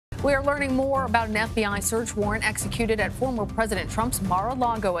We are learning more about an FBI search warrant executed at former President Trump's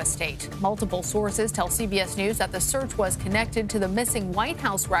Mar-a-Lago estate. Multiple sources tell CBS News that the search was connected to the missing White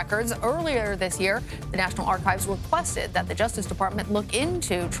House records. Earlier this year, the National Archives requested that the Justice Department look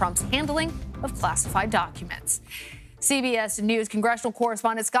into Trump's handling of classified documents. CBS News congressional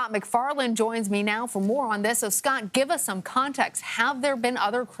correspondent Scott MacFarlane joins me now for more on this. So, Scott, give us some context. Have there been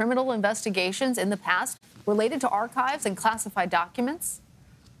other criminal investigations in the past related to archives and classified documents?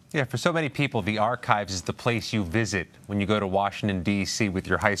 Yeah, for so many people, the archives is the place you visit when you go to Washington, D.C. with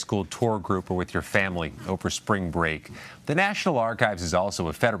your high school tour group or with your family over spring break. The National Archives is also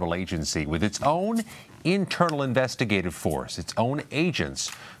a federal agency with its own internal investigative force, its own agents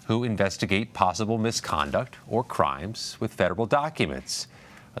who investigate possible misconduct or crimes with federal documents.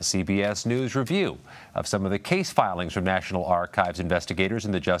 A CBS News review of some of the case filings from National Archives investigators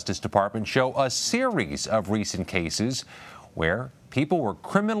in the Justice Department show a series of recent cases where people were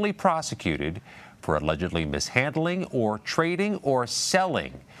criminally prosecuted for allegedly mishandling or trading or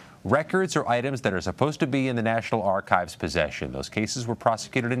selling records or items that are supposed to be in the National Archives' possession. Those cases were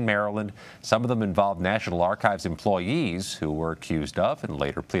prosecuted in Maryland. Some of them involved National Archives employees who were accused of and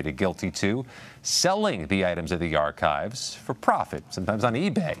later pleaded guilty to selling the items of the archives for profit, sometimes on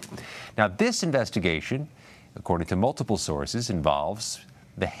eBay. Now, this investigation, according to multiple sources, involves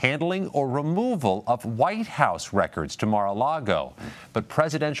the handling or removal of White House records to Mar-a-Lago. But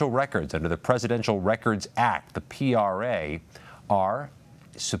presidential records under the Presidential Records Act, the PRA, are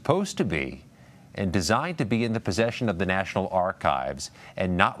supposed to be and designed to be in the possession of the National Archives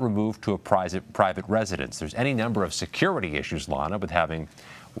and not removed to a private residence. There's any number of security issues, Lana, with having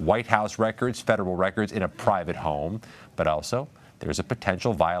White House records, federal records in a private home, but also there's a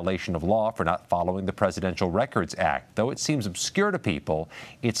potential violation of law for not following the Presidential Records Act. Though it seems obscure to people,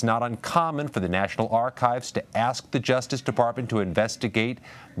 it's not uncommon for the National Archives to ask the Justice Department to investigate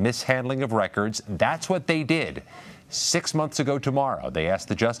mishandling of records. That's what they did 6 months ago tomorrow. They asked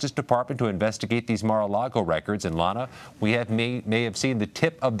the Justice Department to investigate these Mar-a-Lago records. And Lana, we may have seen the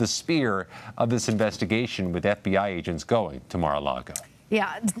tip of the spear of this investigation with FBI agents going to Mar-a-Lago.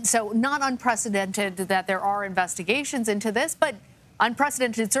 Yeah, so not unprecedented that there are investigations into this, but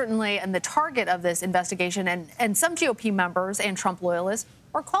unprecedented certainly, and the target of this investigation, and some GOP members and Trump loyalists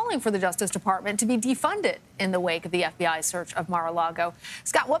are calling for the Justice Department to be defunded in the wake of the FBI search of Mar-a-Lago.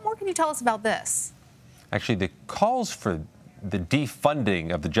 Scott, what more can you tell us about this? Actually, the calls for the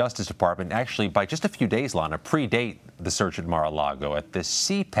defunding of the Justice Department actually, by just a few days, Lana, predate the search at Mar-a-Lago. At the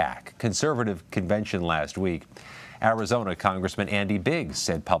CPAC conservative convention last week, Arizona Congressman Andy Biggs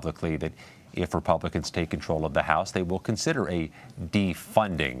said publicly that if Republicans take control of the House, they will consider a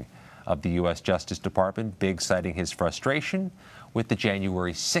defunding of the U.S. Justice Department. Biggs citing his frustration with the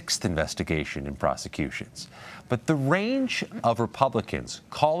January 6th investigation and prosecutions. But the range of Republicans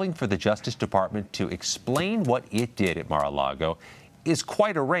calling for the Justice Department to explain what it did at Mar-a-Lago is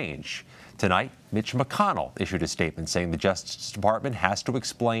quite a range. Tonight, Mitch McConnell issued a statement saying the Justice Department has to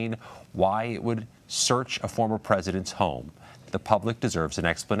explain why it would search a former president's home. The public deserves an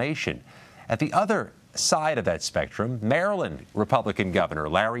explanation. At the other side of that spectrum, Maryland Republican Governor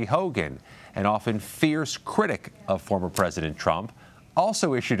Larry Hogan, an often fierce critic of former President Trump,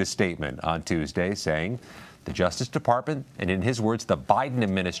 also issued a statement on Tuesday saying the Justice Department, and in his words, the Biden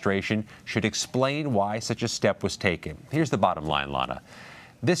administration, should explain why such a step was taken. Here's the bottom line, Lana.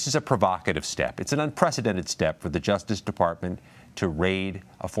 This is a provocative step. It's an unprecedented step for the Justice Department to raid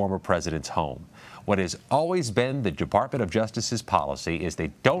a former president's home. What has always been the Department of Justice's policy is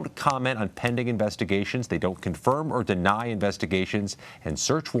they don't comment on pending investigations, they don't confirm or deny investigations, and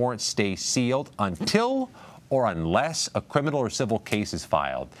search warrants stay sealed until or unless a criminal or civil case is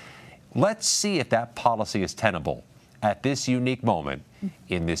filed. Let's see if that policy is tenable at this unique moment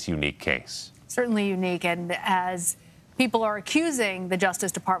in this unique case. Certainly unique, and as people are accusing the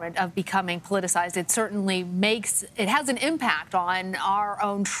Justice Department of becoming politicized, it certainly has an impact on our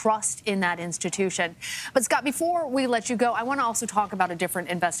own trust in that institution. But Scott, before we let you go, I want to also talk about a different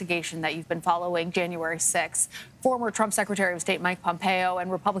investigation that you've been following, January 6th. Former Trump Secretary of State Mike Pompeo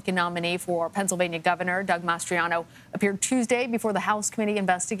and Republican nominee for Pennsylvania Governor Doug Mastriano appeared Tuesday before the House committee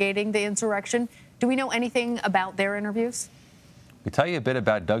investigating the insurrection. Do we know anything about their interviews? We tell you a bit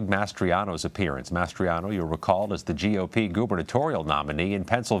about Doug Mastriano's appearance. Mastriano, you'll recall, is the GOP gubernatorial nominee in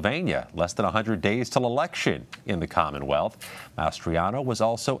Pennsylvania, less than 100 days till election in the Commonwealth. Mastriano was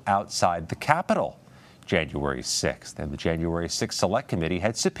also outside the Capitol January 6th, and the January 6th Select Committee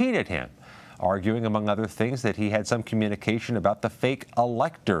had subpoenaed him, arguing, among other things, that he had some communication about the fake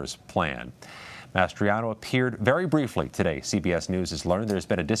electors plan. Mastriano appeared very briefly today. CBS News has learned there's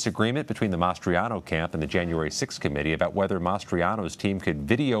been a disagreement between the Mastriano camp and the January 6th committee about whether Mastriano's team could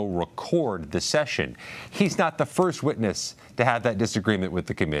video record the session. He's not the first witness to have that disagreement with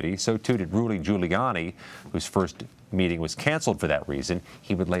the committee. So too did Rudy Giuliani, whose first meeting was canceled for that reason.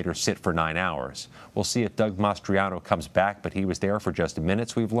 He would later sit for 9 hours. We'll see if Doug Mastriano comes back, but he was there for just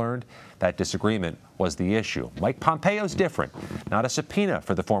minutes, we've learned. That disagreement was the issue. Mike Pompeo's different. Not a subpoena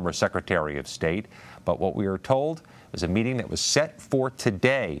for the former Secretary of State, but what we are told was a meeting that was set for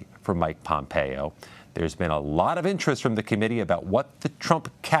today for Mike Pompeo. There's been a lot of interest from the committee about what the Trump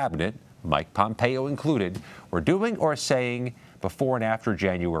cabinet, Mike Pompeo included, were doing or saying before and after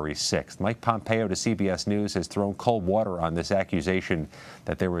January 6th. Mike Pompeo to CBS News has thrown cold water on this accusation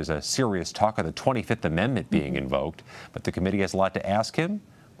that there was a serious talk of the 25th Amendment being invoked, but the committee has a lot to ask him.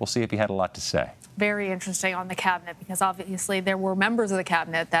 We'll see if he had a lot to say. Very interesting on the cabinet, because obviously there were members of the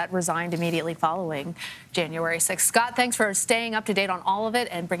cabinet that resigned immediately following January 6th. Scott, thanks for staying up to date on all of it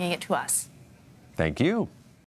and bringing it to us. Thank you.